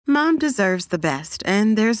Mom deserves the best,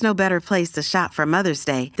 and there's no better place to shop for Mother's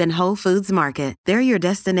Day than Whole Foods Market. They're your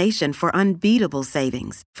destination for unbeatable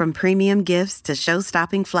savings, from premium gifts to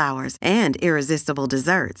show-stopping flowers and irresistible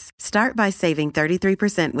desserts. Start by saving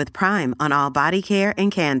 33% with Prime on all body care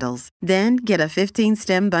and candles. Then get a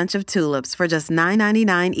 15-stem bunch of tulips for just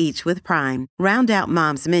 $9.99 each with Prime. Round out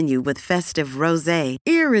Mom's menu with festive rosé,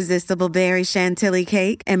 irresistible berry chantilly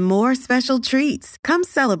cake, and more special treats. Come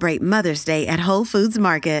celebrate Mother's Day at Whole Foods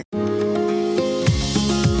Market.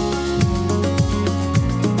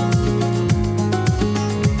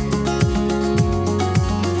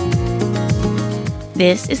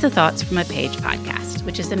 This is the Thoughts from a Page podcast,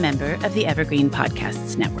 which is a member of the Evergreen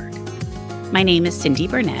Podcasts Network. My name is Cindy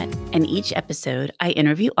Burnett, and each episode I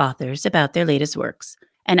interview authors about their latest works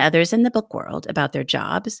and others in the book world about their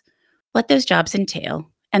jobs, what those jobs entail,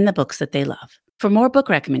 and the books that they love. For more book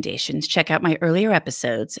recommendations, check out my earlier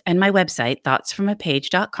episodes and my website,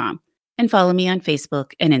 thoughtsfromapage.com, and follow me on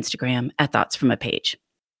Facebook and Instagram at Thoughts From A Page.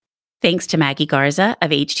 Thanks to Maggie Garza of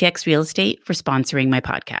HTX Real Estate for sponsoring my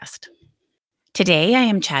podcast. Today, I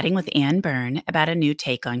am chatting with Anne Byrne about a new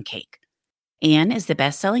take on cake. Anne is the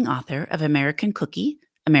best-selling author of American Cookie,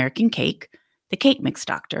 American Cake, The Cake Mix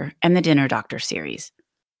Doctor, and the Dinner Doctor series.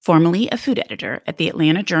 Formerly a food editor at the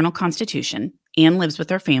Atlanta Journal-Constitution, Anne lives with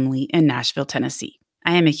her family in Nashville, Tennessee.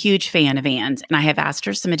 I am a huge fan of Anne's, and I have asked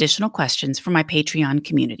her some additional questions for my Patreon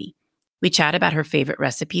community. We chat about her favorite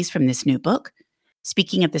recipes from this new book,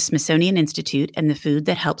 speaking of the Smithsonian Institute and the food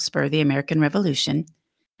that helped spur the American Revolution,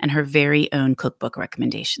 and her very own cookbook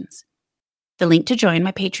recommendations. The link to join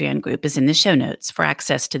my Patreon group is in the show notes for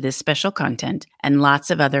access to this special content and lots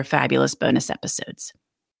of other fabulous bonus episodes.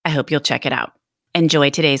 I hope you'll check it out. Enjoy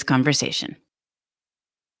today's conversation.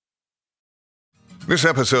 This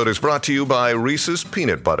episode is brought to you by Reese's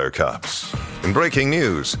Peanut Butter Cups. In breaking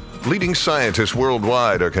news, leading scientists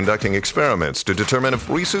worldwide are conducting experiments to determine if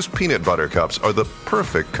Reese's Peanut Butter Cups are the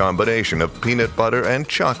perfect combination of peanut butter and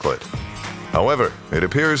chocolate. However, it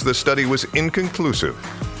appears the study was inconclusive,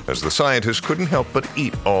 as the scientists couldn't help but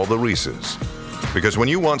eat all the Reese's. Because when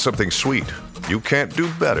you want something sweet, you can't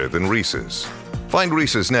do better than Reese's. Find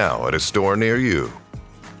Reese's now at a store near you.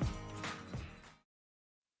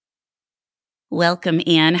 Welcome,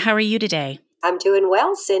 Anne. How are you today? I'm doing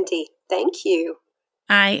well, Cindy. Thank you.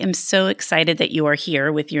 I am so excited that you are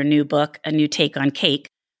here with your new book, A New Take on Cake,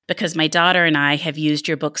 because my daughter and I have used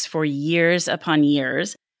your books for years upon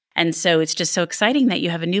years. And so it's just so exciting that you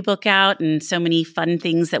have a new book out and so many fun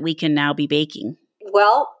things that we can now be baking.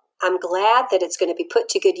 Well, I'm glad that it's going to be put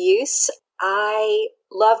to good use. I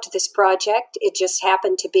loved this project. It just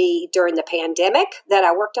happened to be during the pandemic that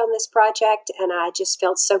I worked on this project, and I just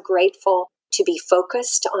felt so grateful to be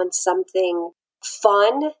focused on something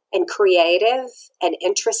fun and creative and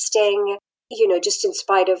interesting, just in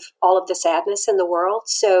spite of all of the sadness in the world.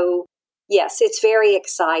 So, yes, it's very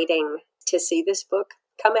exciting to see this book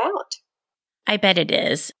come out. I bet it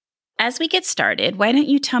is. As we get started, why don't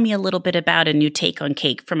you tell me a little bit about A New Take on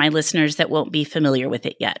Cake for my listeners that won't be familiar with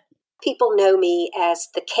it yet? People know me as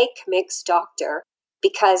the Cake Mix Doctor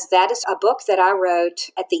because that is a book that I wrote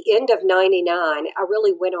at the end of 99. I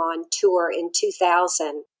really went on tour in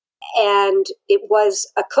 2000. And it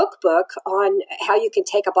was a cookbook on how you can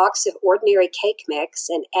take a box of ordinary cake mix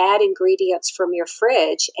and add ingredients from your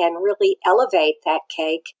fridge and really elevate that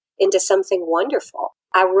cake into something wonderful.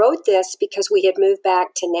 I wrote this because we had moved back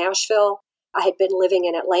to Nashville. I had been living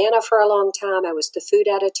in Atlanta for a long time. I was the food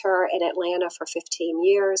editor in Atlanta for 15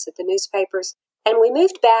 years at the newspapers. And we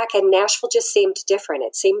moved back, and Nashville just seemed different.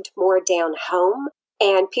 It seemed more down home,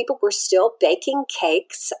 and people were still baking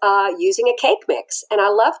cakes using a cake mix. And I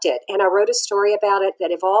loved it. And I wrote a story about it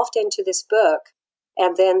that evolved into this book.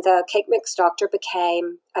 And then the Cake Mix Doctor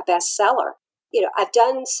became a bestseller. I've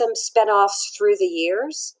done some spinoffs through the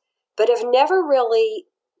years, but I've never really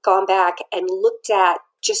gone back and looked at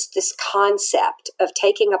just this concept of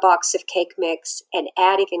taking a box of cake mix and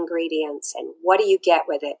adding ingredients and what do you get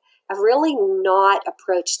with it. I've really not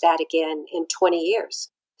approached that again in 20 years.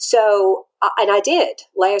 So, and I did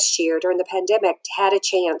last year during the pandemic, had a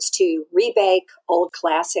chance to rebake old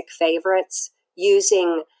classic favorites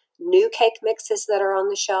using new cake mixes that are on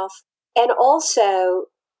the shelf, and also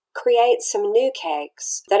create some new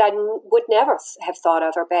cakes that I would never have thought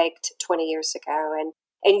of or baked 20 years ago,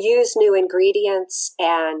 and use new ingredients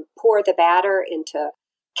and pour the batter into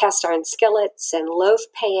cast iron skillets and loaf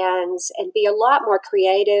pans and be a lot more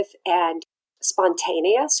creative and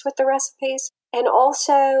spontaneous with the recipes, and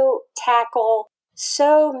also tackle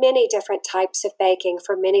so many different types of baking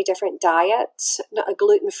for many different diets,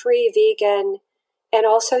 gluten-free, vegan, And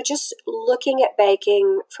also just looking at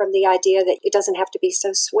baking from the idea that it doesn't have to be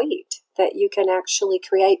so sweet, that you can actually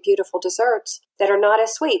create beautiful desserts that are not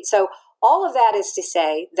as sweet. So all of that is to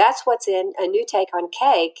say, that's what's in A New Take on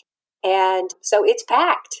Cake. And so it's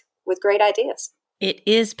packed with great ideas. It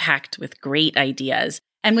is packed with great ideas.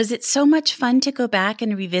 And was it so much fun to go back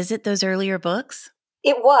and revisit those earlier books?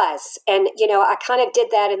 It was. And, I kind of did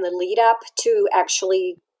that in the lead up to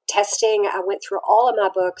actually testing. I went through all of my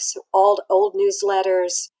books, all old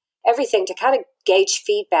newsletters, everything to kind of gauge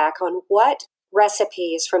feedback on what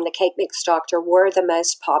recipes from the Cake Mix Doctor were the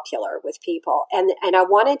most popular with people. And I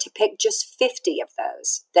wanted to pick just 50 of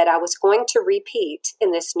those that I was going to repeat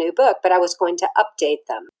in this new book, but I was going to update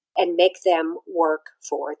them and make them work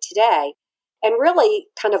for today. And really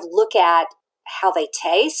kind of look at how they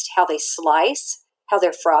taste, how they slice, how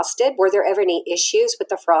they're frosted. Were there ever any issues with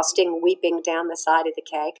the frosting weeping down the side of the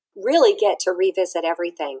cake? Really get to revisit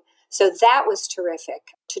everything. So that was terrific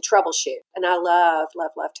to troubleshoot. And I love,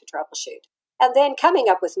 love, love to troubleshoot. And then coming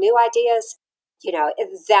up with new ideas,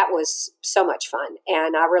 that was so much fun.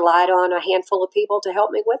 And I relied on a handful of people to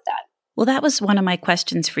help me with that. Well, that was one of my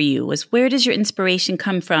questions for you, was where does your inspiration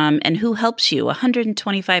come from and who helps you?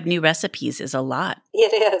 125 new recipes is a lot.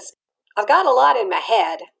 It is. I've got a lot in my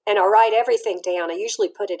head, and I write everything down. I usually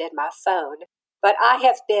put it in my phone. But I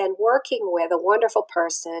have been working with a wonderful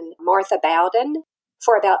person, Martha Bowden,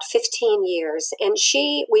 for about 15 years. And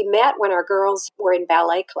we met when our girls were in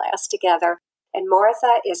ballet class together. And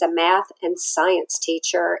Martha is a math and science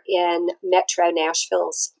teacher in Metro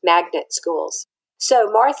Nashville's magnet schools.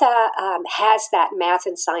 So Martha has that math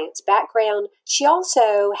and science background. She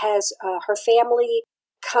also has, her family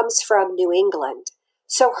comes from New England.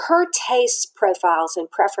 So her taste profiles and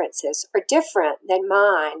preferences are different than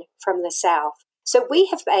mine from the South. So we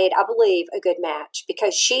have made, I believe, a good match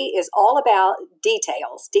because she is all about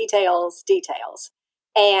details,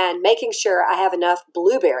 and making sure I have enough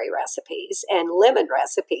blueberry recipes and lemon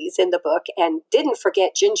recipes in the book and didn't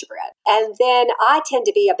forget gingerbread. And then I tend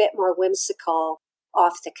to be a bit more whimsical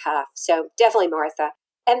off the cuff. So definitely Martha.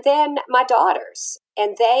 And then my daughters.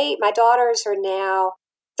 And my daughters are now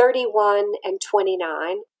 31 and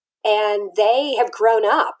 29, and they have grown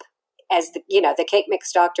up as the Cake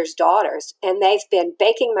Mix Doctor's daughters, and they've been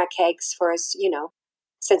baking my cakes for us,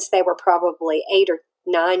 since they were probably 8 or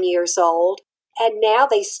 9 years old, and now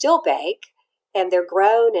they still bake, and they're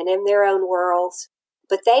grown and in their own worlds,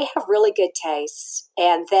 but they have really good tastes,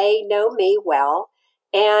 and they know me well.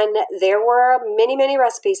 And there were many, many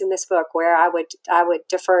recipes in this book where I would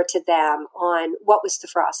defer to them on what was the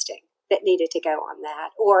frosting that needed to go on that.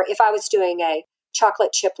 Or if I was doing a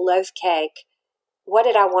chocolate chip loaf cake, what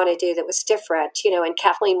did I want to do that was different? And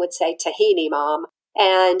Kathleen would say, tahini, Mom.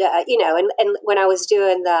 And, and when I was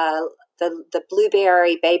doing the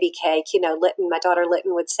blueberry baby cake, my daughter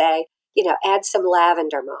Lytton would say, add some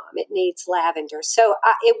lavender, Mom. It needs lavender. So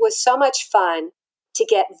it was so much fun to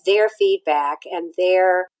get their feedback and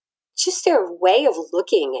their way of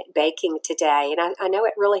looking at baking today. And I know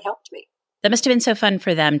it really helped me. That must have been so fun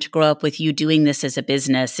for them to grow up with you doing this as a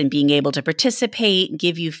business and being able to participate,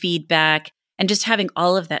 give you feedback, and just having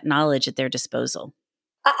all of that knowledge at their disposal.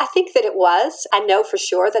 I think that it was. I know for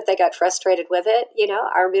sure that they got frustrated with it.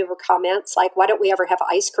 I remember comments like, why don't we ever have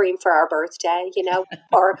ice cream for our birthday?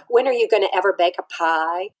 Or when are you going to ever bake a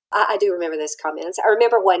pie? I do remember those comments. I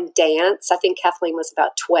remember one dance. I think Kathleen was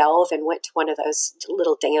about 12 and went to one of those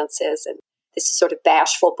little dances. And this sort of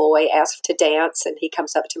bashful boy asked to dance. And he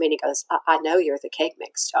comes up to me and he goes, I know you're the Cake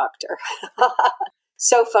Mix Doctor.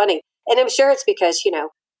 So funny. And I'm sure it's because,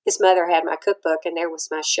 his mother had my cookbook and there was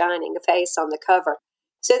my shining face on the cover.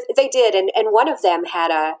 So they did, and one of them had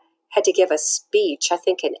to give a speech, I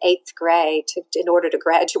think in 8th grade, in order to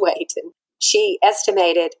graduate, and she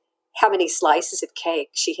estimated how many slices of cake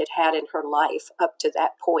she had had in her life up to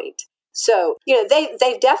that point. So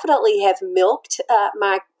they definitely have milked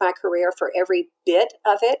my career for every bit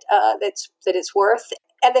of it that it's worth,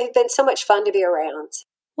 and they've been so much fun to be around.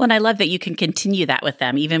 Well, and I love that you can continue that with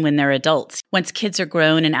them, even when they're adults. Once kids are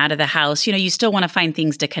grown and out of the house, you still want to find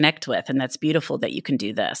things to connect with. And that's beautiful that you can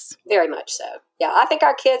do this. Very much so. Yeah, I think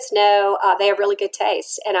our kids know they have really good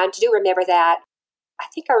taste. And I do remember that. I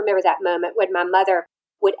think I remember that moment when my mother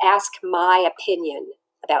would ask my opinion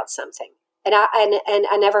about something. And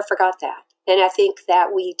I never forgot that. And I think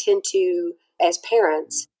that we tend to, as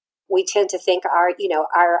parents, we tend to think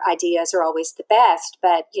our ideas are always the best.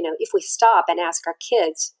 But, if we stop and ask our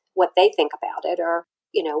kids what they think about it or,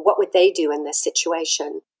 what would they do in this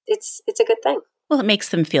situation, it's a good thing. Well, it makes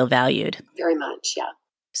them feel valued. Very much, yeah.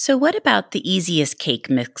 So what about the easiest cake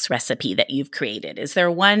mix recipe that you've created? Is there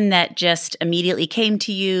one that just immediately came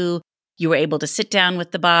to you? you were able to sit down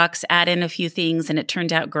with the box, add in a few things, and it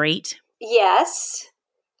turned out great? Yes.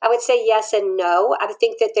 I would say yes and no. I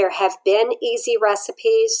think that there have been easy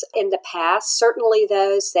recipes in the past, certainly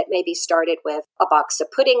those that maybe started with a box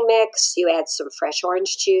of pudding mix, you add some fresh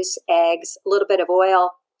orange juice, eggs, a little bit of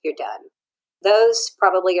oil, you're done. Those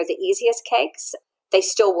probably are the easiest cakes. They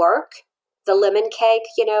still work. The lemon cake,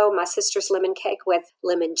 my sister's lemon cake with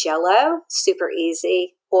lemon jello, super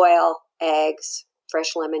easy, oil, eggs,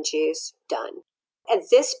 fresh lemon juice, done. And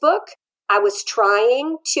this book, I was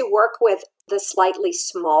trying to work with the slightly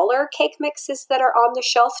smaller cake mixes that are on the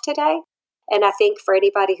shelf today. And I think for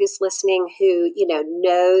anybody who's listening who,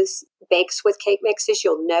 knows bakes with cake mixes,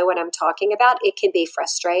 you'll know what I'm talking about. It can be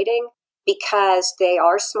frustrating because they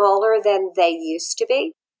are smaller than they used to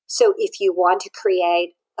be. So if you want to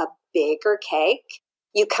create a bigger cake,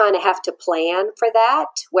 you kind of have to plan for that,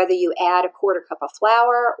 whether you add a quarter cup of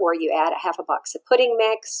flour or you add a half a box of pudding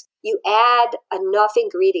mix. You add enough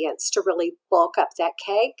ingredients to really bulk up that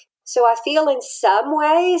cake. So I feel in some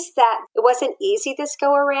ways that it wasn't easy this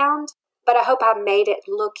go around, but I hope I made it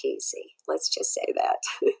look easy. Let's just say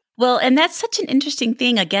that. Well, and that's such an interesting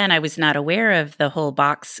thing. Again, I was not aware of the whole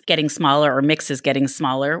box getting smaller or mixes getting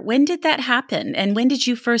smaller. When did that happen? And when did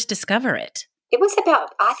you first discover it? It was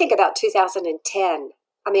about 2010.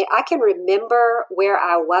 I mean, I can remember where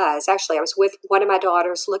I was. Actually, I was with one of my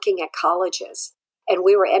daughters looking at colleges, and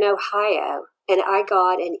we were in Ohio, and I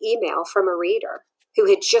got an email from a reader who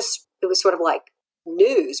had it was sort of like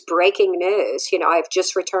news, breaking news. I've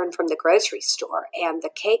just returned from the grocery store, and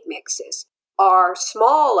the cake mixes are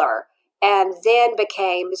smaller, and then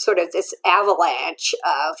became sort of this avalanche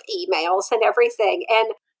of emails and everything.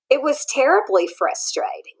 And it was terribly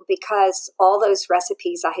frustrating because all those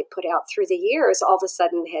recipes I had put out through the years all of a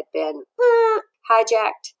sudden had been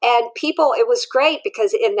hijacked. And it was great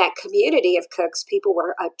because in that community of cooks, people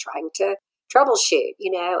were trying to troubleshoot,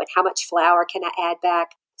 and how much flour can I add back?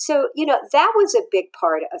 So, that was a big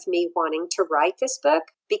part of me wanting to write this book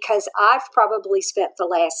because I've probably spent the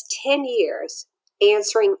last 10 years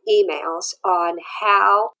answering emails on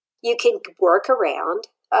how you can work around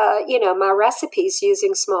my recipes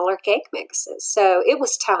using smaller cake mixes. So it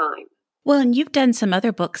was time. Well, and you've done some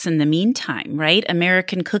other books in the meantime, right?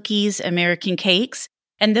 American Cookies, American Cakes,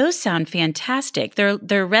 and those sound fantastic.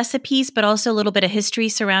 They're recipes, but also a little bit of history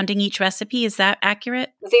surrounding each recipe. Is that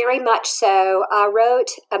accurate? Very much so. I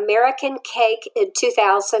wrote American Cake in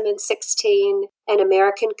 2016 and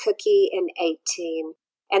American Cookie in 18.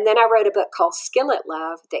 And then I wrote a book called Skillet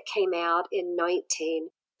Love that came out in 19.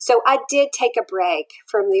 So I did take a break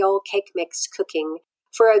from the old cake mix cooking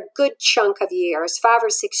for a good chunk of years, 5 or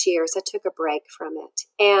 6 years. I took a break from it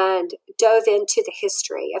and dove into the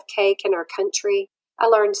history of cake in our country. I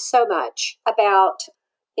learned so much about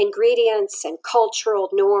ingredients and cultural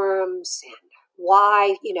norms and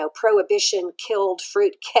why, Prohibition killed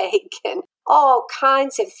fruit cake and all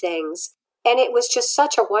kinds of things. And it was just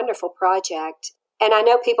such a wonderful project. And I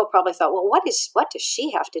know people probably thought, well, what does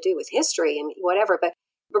she have to do with history and whatever? But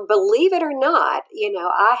believe it or not,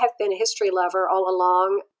 I have been a history lover all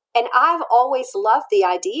along, and I've always loved the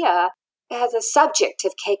idea, the subject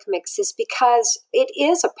of cake mixes, because it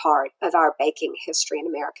is a part of our baking history in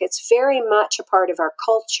America. It's very much a part of our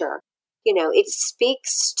culture. It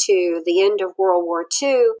speaks to the end of World War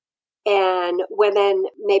II and women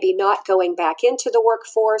maybe not going back into the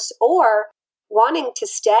workforce or wanting to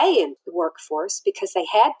stay in the workforce because they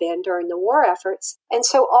had been during the war efforts. And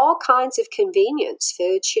so all kinds of convenience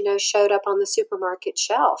foods, showed up on the supermarket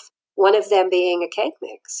shelf, one of them being a cake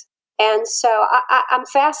mix. And so I'm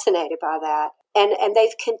fascinated by that. And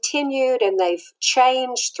they've continued and they've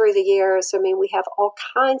changed through the years. I mean, we have all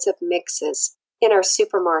kinds of mixes in our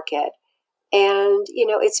supermarket. And,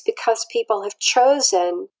 it's because people have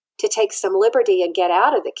chosen to take some liberty and get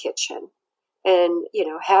out of the kitchen and,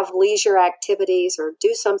 have leisure activities or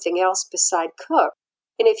do something else beside cook.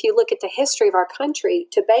 And if you look at the history of our country,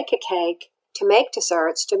 to bake a cake, to make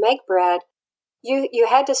desserts, to make bread, you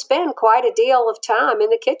had to spend quite a deal of time in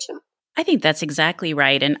the kitchen. I think that's exactly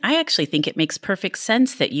right. And I actually think it makes perfect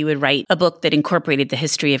sense that you would write a book that incorporated the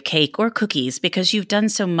history of cake or cookies because you've done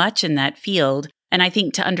so much in that field. And I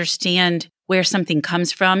think to understand where something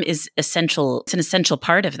comes from is essential. It's an essential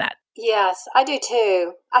part of that. Yes, I do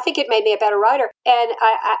too. I think it made me a better writer. And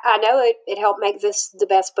I know it helped make this the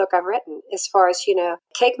best book I've written as far as,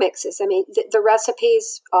 cake mixes. I mean, the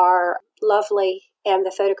recipes are lovely and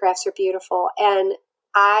the photographs are beautiful. And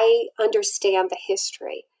I understand the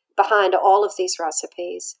history behind all of these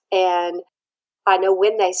recipes. And I know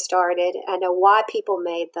when they started. I know why people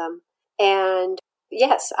made them. And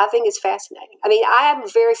yes, I think it's fascinating. I mean, I am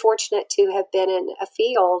very fortunate to have been in a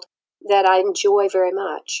field that I enjoy very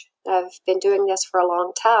much. I've been doing this for a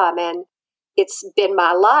long time, and it's been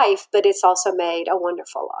my life, but it's also made a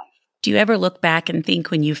wonderful life. Do you ever look back and think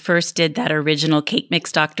when you first did that original Cake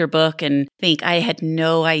Mix Doctor book and think, I had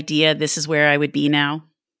no idea this is where I would be now?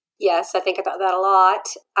 Yes, I think about that a lot.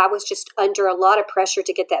 I was just under a lot of pressure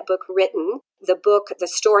to get that book written. The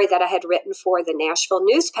story that I had written for the Nashville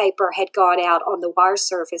newspaper had gone out on the wire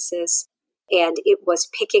services, and it was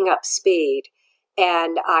picking up speed.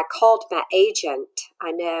 And I called my agent,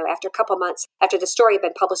 I know, after a couple months after the story had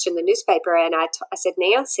been published in the newspaper, and I said,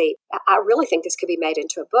 Nancy, I really think this could be made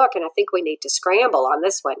into a book, and I think we need to scramble on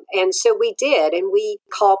this one. And so we did, and we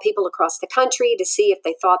called people across the country to see if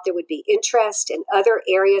they thought there would be interest in other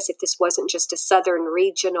areas, if this wasn't just a Southern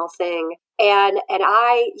regional thing. And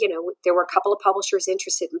I, there were a couple of publishers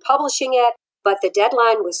interested in publishing it, but the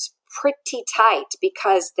deadline was pretty tight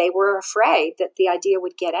because they were afraid that the idea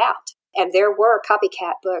would get out. And there were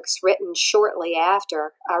copycat books written shortly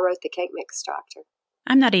after I wrote The Cake Mix Doctor.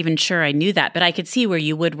 I'm not even sure I knew that, but I could see where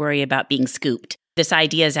you would worry about being scooped. This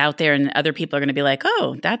idea is out there and other people are going to be like,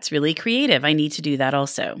 oh, that's really creative. I need to do that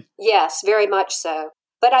also. Yes, very much so.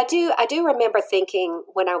 But I do remember thinking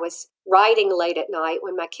when I was writing late at night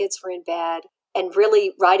when my kids were in bed and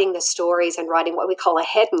really writing the stories and writing what we call a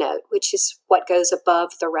head note, which is what goes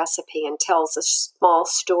above the recipe and tells a small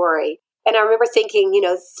story. And I remember thinking,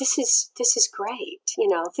 this is great.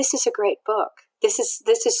 This is a great book. This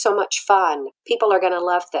is so much fun. People are going to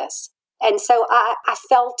love this. And so I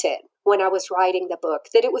felt it when I was writing the book,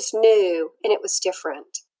 that it was new and it was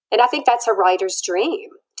different. And I think that's a writer's dream,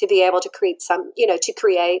 to be able to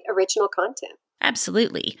create original content.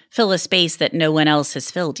 Absolutely. Fill a space that no one else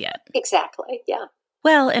has filled yet. Exactly. Yeah.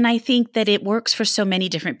 Well, and I think that it works for so many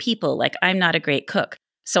different people. Like, I'm not a great cook.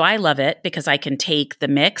 So I love it because I can take the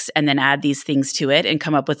mix and then add these things to it and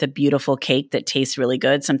come up with a beautiful cake that tastes really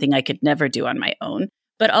good, something I could never do on my own.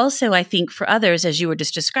 But also, I think for others, as you were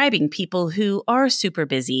just describing, people who are super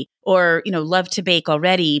busy or, love to bake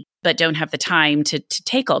already, but don't have the time to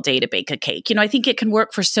take all day to bake a cake. I think it can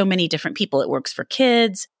work for so many different people. It works for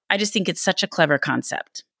kids. I just think it's such a clever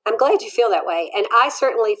concept. I'm glad you feel that way. And I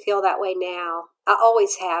certainly feel that way now. I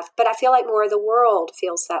always have. But I feel like more of the world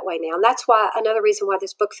feels that way now. And that's why another reason why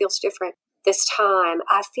this book feels different this time.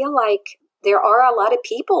 I feel like there are a lot of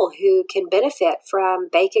people who can benefit from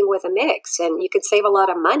baking with a mix, and you can save a lot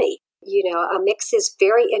of money. A mix is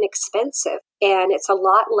very inexpensive, and it's a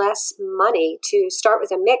lot less money to start with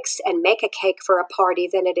a mix and make a cake for a party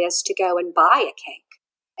than it is to go and buy a cake.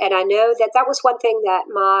 And I know that was one thing that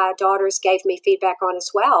my daughters gave me feedback on as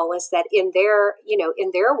well, is that in their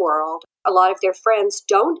world, a lot of their friends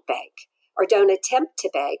don't bake or don't attempt to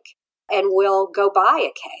bake and will go buy a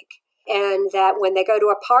cake. And that when they go to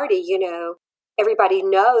a party, everybody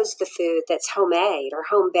knows the food that's homemade or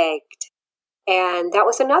home baked. And that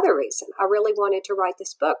was another reason I really wanted to write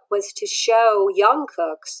this book, was to show young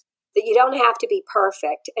cooks that you don't have to be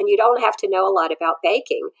perfect and you don't have to know a lot about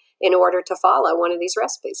baking in order to follow one of these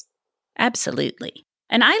recipes. Absolutely.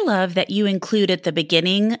 And I love that you include at the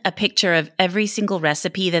beginning a picture of every single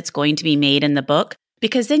recipe that's going to be made in the book,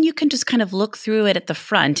 because then you can just kind of look through it at the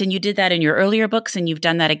front. And you did that in your earlier books, and you've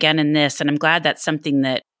done that again in this. And I'm glad that's something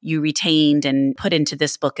that you retained and put into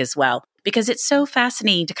this book as well, because it's so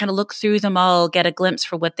fascinating to kind of look through them all, get a glimpse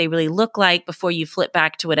for what they really look like before you flip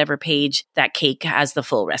back to whatever page that cake has the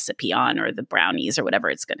full recipe on, or the brownies or whatever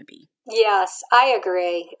it's going to be. Yes, I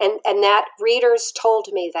agree. And that readers told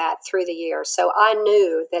me that through the years. So I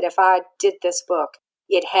knew that if I did this book,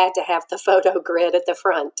 it had to have the photo grid at the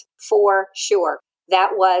front for sure.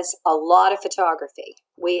 That was a lot of photography.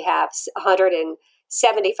 We have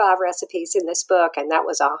 175 recipes in this book, and that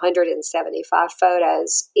was 175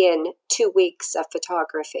 photos in 2 weeks of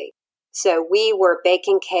photography. So we were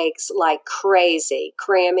baking cakes like crazy,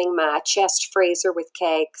 cramming my chest freezer with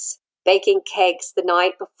cakes, baking cakes the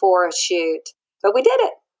night before a shoot. But we did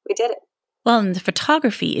it. We did it. Well, and the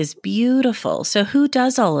photography is beautiful. So who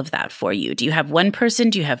does all of that for you? Do you have one person?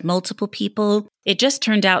 Do you have multiple people? It just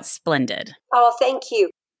turned out splendid. Oh, thank you.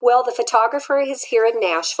 Well, the photographer is here in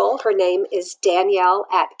Nashville. Her name is Danielle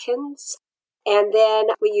Atkins. And then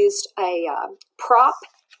we used a prop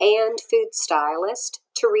and food stylist,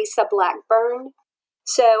 Teresa Blackburn.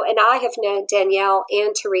 So, and I have known Danielle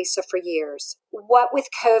and Teresa for years. What with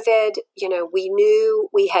COVID, we knew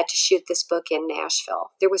we had to shoot this book in Nashville.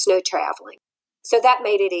 There was no traveling. So that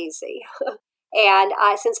made it easy. And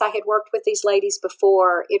since I had worked with these ladies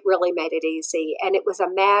before, it really made it easy. And it was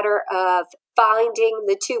a matter of finding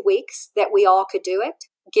the 2 weeks that we all could do it,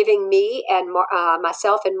 giving me and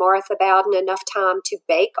myself and Martha Bowden enough time to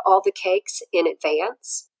bake all the cakes in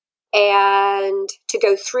advance. and to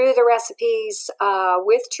go through the recipes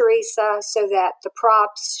with Teresa so that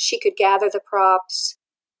she could gather the props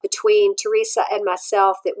between Teresa and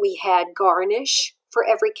myself, that we had garnish for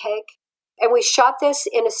every cake. And we shot this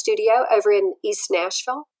in a studio over in East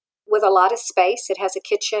Nashville with a lot of space. It has a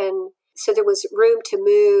kitchen, so there was room to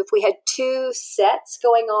move. We had 2 sets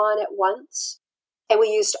going on at once, and we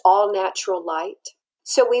used all natural light.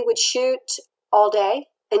 So we would shoot all day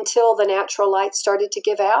until the natural light started to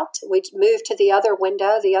give out. We'd move to the other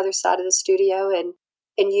window, the other side of the studio, and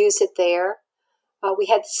use it there. We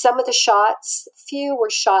had some of the shots, few were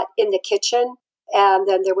shot in the kitchen, and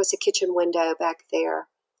then there was a kitchen window back there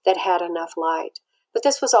that had enough light. But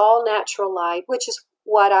this was all natural light, which is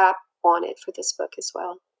what I wanted for this book as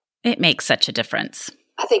well. It makes such a difference.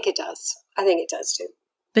 I think it does. I think it does too.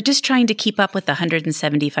 But just trying to keep up with the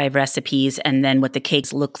 175 recipes and then what the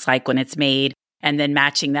cake looks like when it's made, and then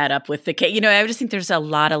matching that up with the cake. I just think there's a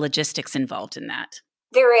lot of logistics involved in that.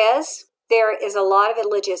 There is. There is a lot of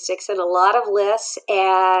logistics and a lot of lists,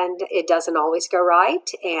 and it doesn't always go right,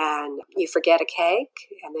 and you forget a cake,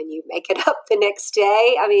 and then you make it up the next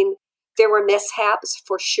day. I mean, there were mishaps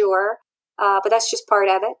for sure, but that's just part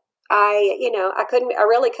of it. I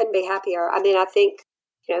really couldn't be happier. I mean, I think,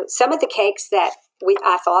 some of the cakes that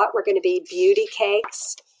I thought were going to be beauty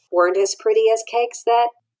cakes weren't as pretty as cakes that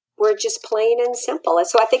were just plain and simple. And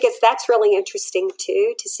so I think that's really interesting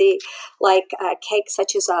too, to see like a cake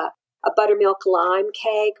such as a buttermilk lime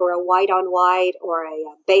cake or a white on white or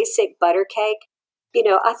a basic butter cake.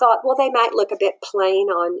 I thought, well, they might look a bit plain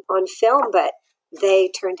on film, but they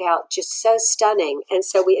turned out just so stunning. And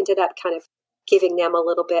so we ended up kind of giving them a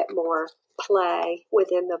little bit more play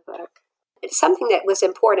within the book. Something that was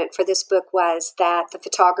important for this book was that the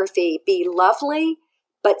photography be lovely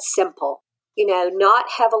but simple, not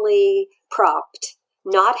heavily propped,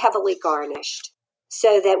 not heavily garnished,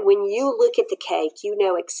 so that when you look at the cake, you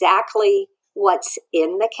know exactly what's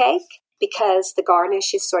in the cake because the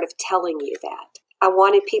garnish is sort of telling you that. I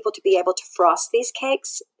wanted people to be able to frost these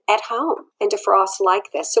cakes at home and to frost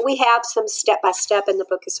like this. So we have some step-by-step in the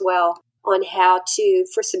book as well on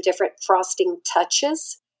for some different frosting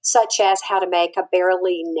touches, such as how to make a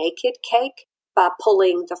barely naked cake by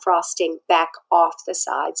pulling the frosting back off the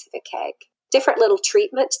sides of a cake. Different little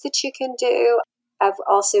treatments that you can do. I've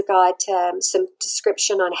also got some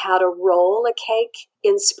description on how to roll a cake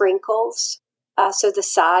in sprinkles. So the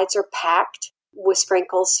sides are packed with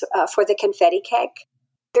sprinkles for the confetti cake.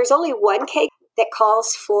 There's only one cake that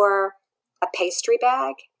calls for a pastry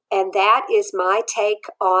bag, and that is my take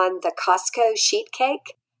on the Costco sheet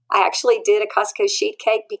cake. I actually did a Costco sheet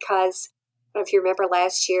cake because, I don't know if you remember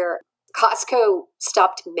last year, Costco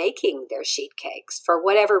stopped making their sheet cakes for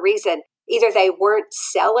whatever reason. Either they weren't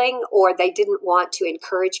selling or they didn't want to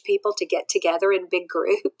encourage people to get together in big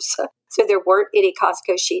groups. So there weren't any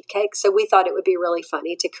Costco sheet cakes. So we thought it would be really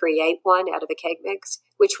funny to create one out of a cake mix,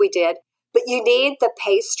 which we did. But you need the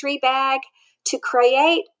pastry bag to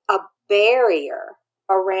create a barrier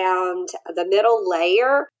around the middle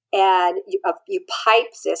layer, and you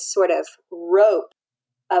pipe this sort of rope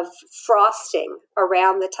of frosting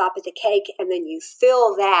around the top of the cake, and then you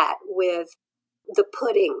fill that with the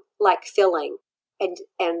pudding like filling,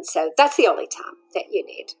 and so that's the only time that you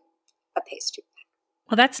need a pastry bag.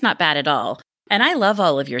 Well, that's not bad at all. And I love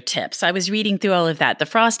all of your tips. I was reading through all of that, the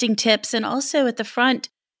frosting tips, and also at the front,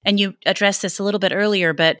 and you addressed this a little bit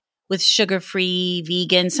earlier, but with sugar-free,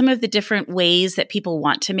 vegan, some of the different ways that people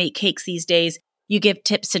want to make cakes these days, you give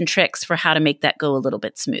tips and tricks for how to make that go a little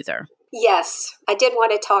bit smoother. Yes, I did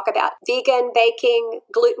want to talk about vegan baking,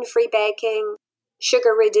 gluten-free baking,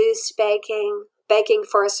 sugar-reduced baking, baking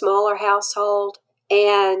for a smaller household,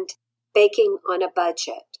 and baking on a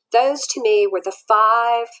budget. Those to me were the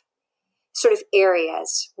 5 sort of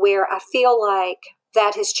areas where I feel like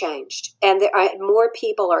that has changed, and more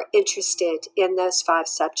people are interested in those 5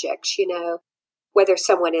 subjects, whether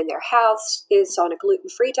someone in their house is on a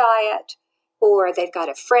gluten-free diet, or they've got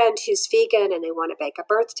a friend who's vegan and they want to bake a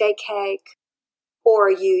birthday cake, or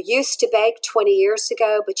you used to bake 20 years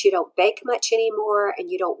ago, but you don't bake much anymore and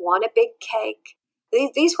you don't want a big cake.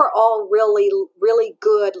 These were all really, really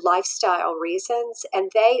good lifestyle reasons, and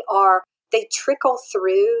they trickle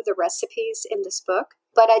through the recipes in this book.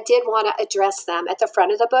 But I did want to address them at the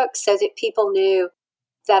front of the book so that people knew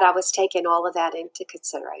that I was taking all of that into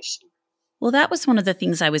consideration. Well, that was one of the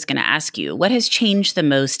things I was going to ask you. What has changed the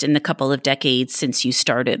most in the couple of decades since you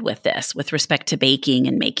started with this, with respect to baking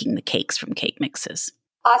and making the cakes from cake mixes?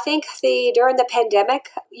 I think during the pandemic,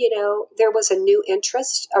 there was a new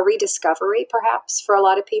interest, a rediscovery perhaps for a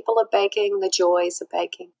lot of people of baking, the joys of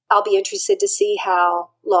baking. I'll be interested to see how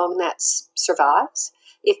long that survives.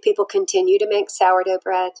 if people continue to make sourdough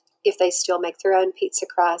bread, if they still make their own pizza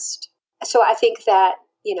crust. So I think that,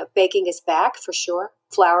 baking is back for sure.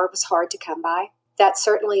 Flour was hard to come by. That's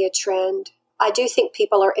certainly a trend. I do think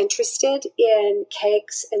people are interested in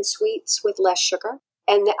cakes and sweets with less sugar.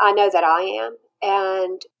 And I know that I am.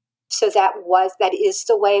 And so that is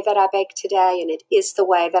the way that I bake today. And it is the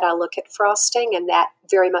way that I look at frosting. And that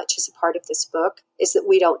very much is a part of this book, is that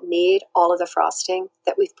we don't need all of the frosting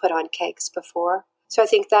that we've put on cakes before. So I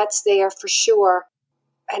think that's there for sure.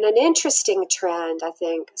 And an interesting trend, I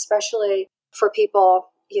think, especially for people,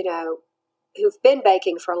 who've been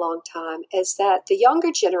baking for a long time, is that the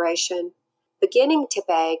younger generation beginning to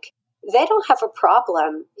bake, they don't have a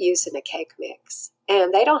problem using a cake mix.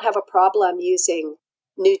 And they don't have a problem using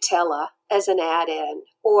Nutella as an add-in,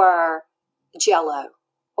 or Jell-O,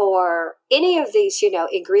 or any of these,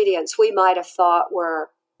 ingredients we might have thought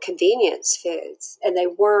were convenience foods, and they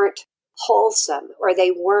weren't wholesome or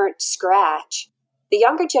they weren't scratch. The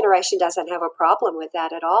younger generation doesn't have a problem with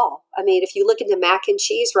that at all. I mean, if you look into mac and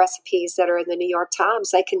cheese recipes that are in the New York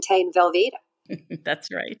Times, they contain Velveeta. That's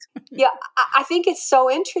right. Yeah, I think it's so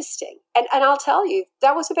interesting. And I'll tell you,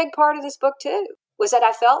 that was a big part of this book too, was that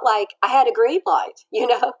I felt like I had a green light,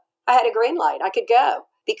 I had a green light. I could go.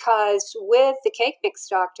 Because with the Cake Mix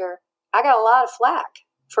Doctor, I got a lot of flack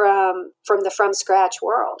from the from scratch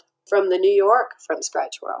world, from the New York from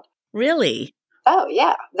scratch world. Really? Oh,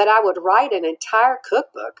 yeah, that I would write an entire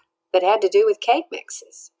cookbook that had to do with cake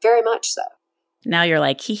mixes. Very much so. Now you're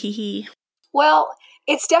like, hee hee hee. Well,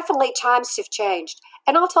 it's definitely, times have changed.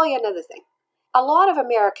 And I'll tell you another thing. A lot of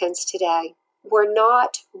Americans today were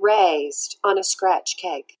not raised on a scratch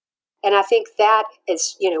cake. And I think that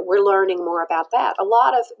is, we're learning more about that. A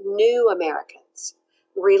lot of new Americans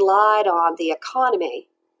relied on the economy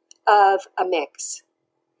of a mix.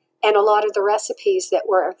 And a lot of the recipes that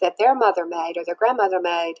their mother made or their grandmother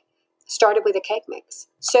made started with a cake mix.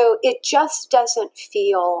 So it just doesn't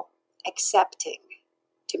feel accepting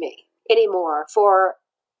to me anymore for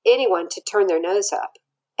anyone to turn their nose up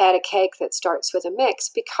at a cake that starts with a mix,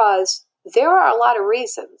 because there are a lot of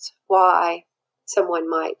reasons why someone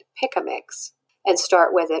might pick a mix and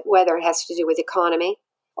start with it, whether it has to do with economy,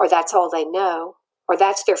 or that's all they know, or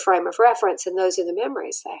that's their frame of reference and those are the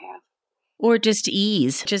memories they have. Or just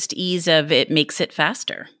ease of it makes it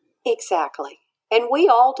faster. Exactly. And we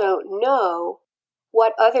all don't know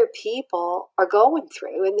what other people are going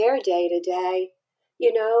through in their day-to-day,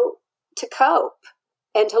 to cope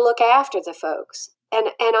and to look after the folks. And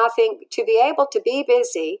I think to be able to be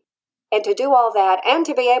busy and to do all that and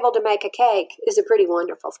to be able to make a cake is a pretty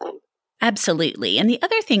wonderful thing. Absolutely. And the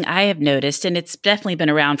other thing I have noticed, and it's definitely been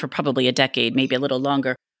around for probably a decade, maybe a little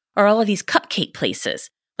longer, are all of these cupcake places.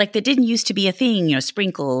 Like that didn't used to be a thing,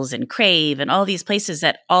 Sprinkles and Crave and all these places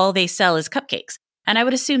that all they sell is cupcakes. And I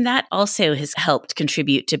would assume that also has helped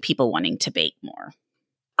contribute to people wanting to bake more.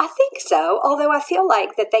 I think so, although I feel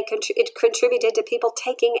like that it contributed to people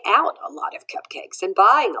taking out a lot of cupcakes and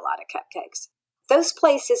buying a lot of cupcakes. Those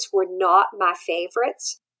places were not my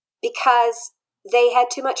favorites because they had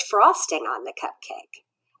too much frosting on the cupcake.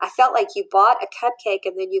 I felt like you bought a cupcake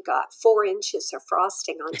and then you got 4 inches of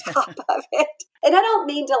frosting on top of it. And I don't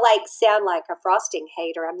mean to sound like a frosting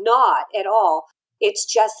hater. I'm not at all.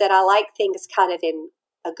 It's just that I like things kind of in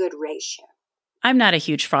a good ratio. I'm not a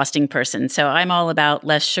huge frosting person, so I'm all about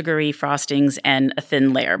less sugary frostings and a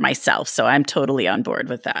thin layer myself. So I'm totally on board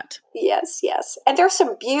with that. Yes, yes. And there's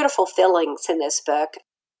some beautiful fillings in this book.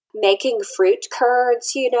 Making fruit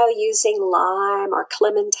curds, using lime or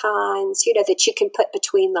clementines, that you can put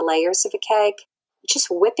between the layers of a cake. Just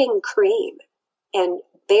whipping cream and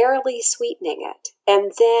barely sweetening it.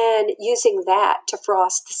 And then using that to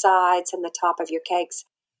frost the sides and the top of your cakes.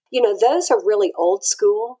 Those are really old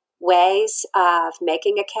school ways of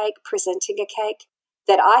making a cake, presenting a cake,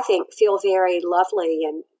 that I think feel very lovely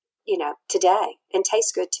and, today, and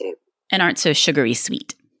taste good too. And aren't so sugary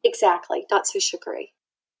sweet. Exactly. Not so sugary.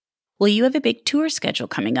 Well, you have a big tour schedule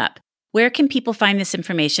coming up. Where can people find this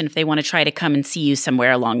information if they want to try to come and see you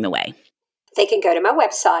somewhere along the way? They can go to my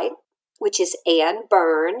website, which is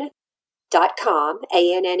annebyrn.com,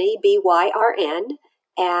 ANNEBYRN,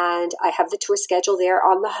 and I have the tour schedule there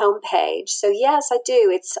on the homepage. So yes, I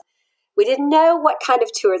do. We didn't know what kind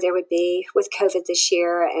of tour there would be with COVID this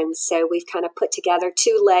year, and so we've kind of put together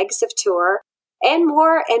 2 legs of tour. And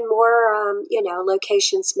more,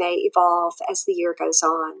 locations may evolve as the year goes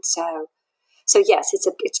on. So yes,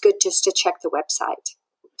 it's good just to check the website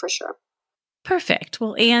for sure. Perfect.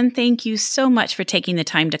 Well, Anne, thank you so much for taking the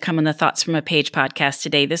time to come on the Thoughts from a Page podcast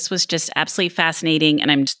today. This was just absolutely fascinating,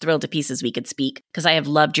 and I'm just thrilled to pieces we could speak because I have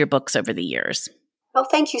loved your books over the years. Oh,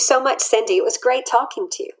 thank you so much, Cindy. It was great talking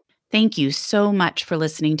to you. Thank you so much for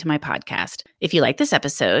listening to my podcast. If you like this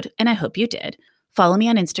episode, and I hope you did, follow me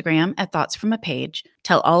on Instagram at Thoughts From a Page,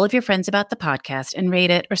 tell all of your friends about the podcast, and rate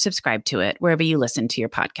it or subscribe to it wherever you listen to your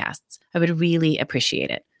podcasts. I would really appreciate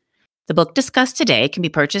it. The book discussed today can be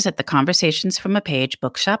purchased at the Conversations From a Page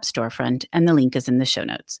bookshop storefront, and the link is in the show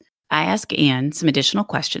notes. I ask Anne some additional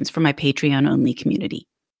questions for my Patreon-only community.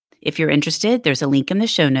 If you're interested, there's a link in the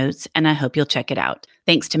show notes, and I hope you'll check it out.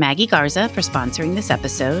 Thanks to Maggie Garza for sponsoring this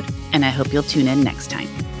episode, and I hope you'll tune in next time.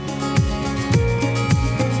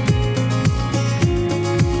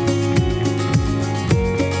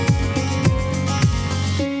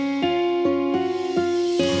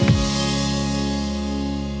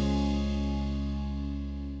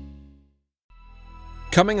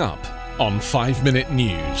 Coming up on 5 Minute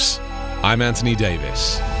News, I'm Anthony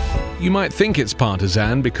Davis. You might think it's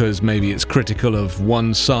partisan because maybe it's critical of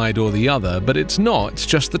one side or the other, but it's not, it's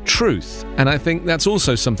just the truth. And I think that's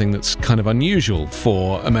also something that's kind of unusual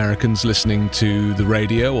for Americans listening to the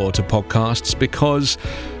radio or to podcasts, because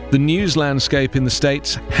the news landscape in the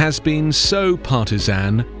States has been so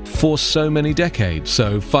partisan for so many decades.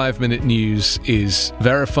 So 5 Minute News is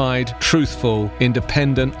verified, truthful,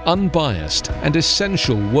 independent, unbiased, and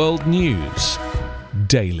essential world news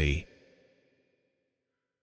daily.